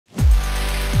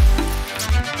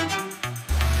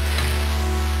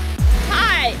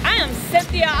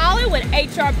Cynthia Olley with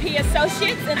HRP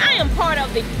Associates, and I am part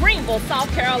of the Greenville, South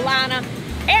Carolina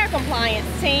air compliance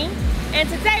team. And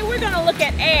today we're going to look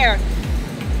at air.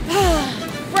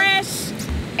 Fresh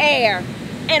air.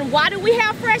 And why do we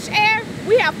have fresh air?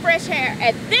 We have fresh air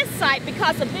at this site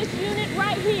because of this unit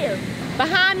right here.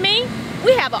 Behind me,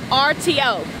 we have a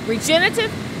R.T.O,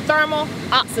 Regenerative Thermal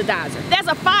Oxidizer. There's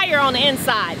a fire on the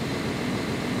inside.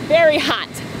 Very hot.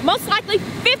 Most likely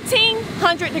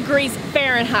 1,500 degrees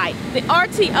Fahrenheit. The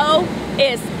R.T.O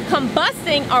is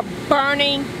combusting or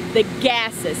burning the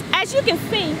gases. As you can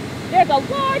see, there's a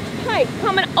large pipe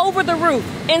coming over the roof.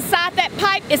 Inside that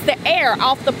pipe is the air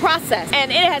off the process.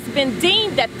 And it has been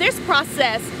deemed that this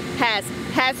process has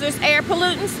hazardous air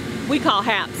pollutants, we call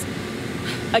HAPs.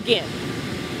 Again,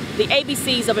 the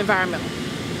ABCs of environmental.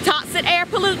 Toxic air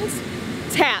pollutants,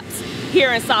 TAPs.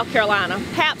 Here in South Carolina,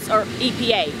 HAPs are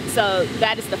EPA, so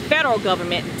that is the federal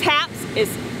government. TAPs is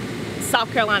South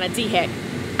Carolina DHEC.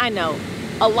 I know,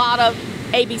 a lot of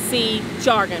ABC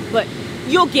jargon, but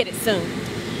you'll get it soon.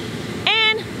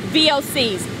 And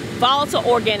VOCs, volatile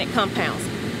organic compounds.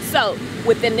 So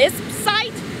within this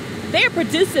site, they're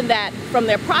producing that from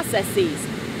their processes.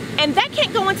 And that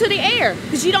can't go into the air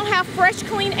because you don't have fresh,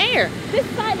 clean air. This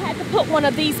site had to put one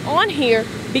of these on here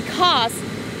because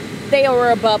they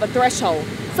were above a threshold.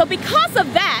 So because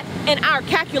of that and our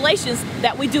calculations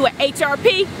that we do at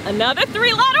HRP, another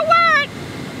three-letter word,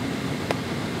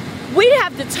 we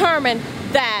have determined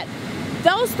that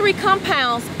those three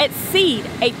compounds exceed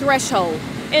a threshold.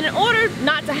 And in order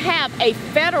not to have a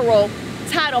federal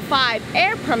Title V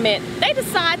air permit, they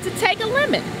decided to take a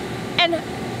limit. And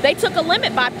they took a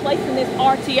limit by placing this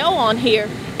R.T.O on here.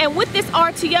 And with this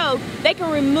R.T.O, they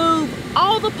can remove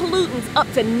all the pollutants up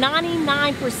to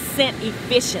 99%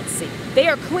 efficiency. They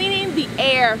are cleaning the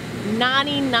air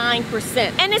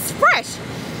 99%. And it's fresh.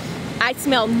 I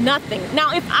smell nothing.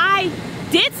 Now, if I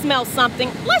did smell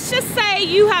something, let's just say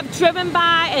you have driven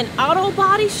by an auto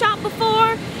body shop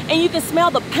before and you can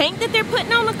smell the paint that they're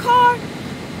putting on the car.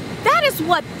 That is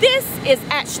what this is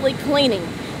actually cleaning.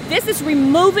 This is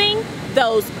removing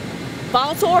those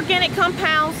volatile organic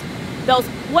compounds, those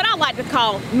what I like to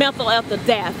call methyl ether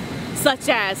death, such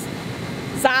as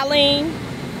xylene,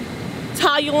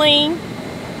 toluene,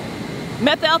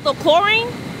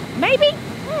 methylchlorine, maybe?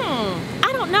 I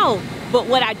don't know. But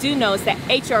what I do know is that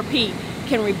HRP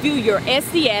can review your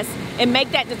SDS and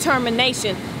make that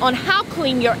determination on how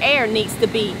clean your air needs to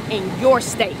be in your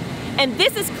state. And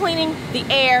this is cleaning the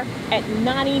air at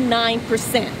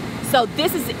 99%. So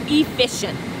this is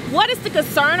efficient. What is the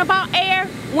concern about air?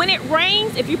 When it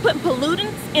rains, if you're putting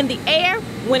pollutants in the air,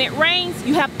 when it rains,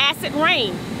 you have acid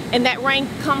rain, and that rain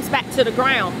comes back to the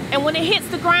ground. And when it hits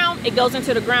the ground, it goes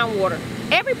into the groundwater.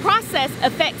 Every process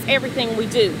affects everything we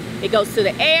do. It goes to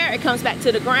the air, it comes back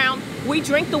to the ground. We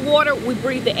drink the water, we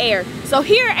breathe the air. So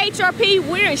here at HRP,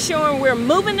 we're ensuring we're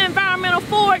moving the environmental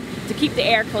forward to keep the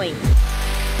air clean.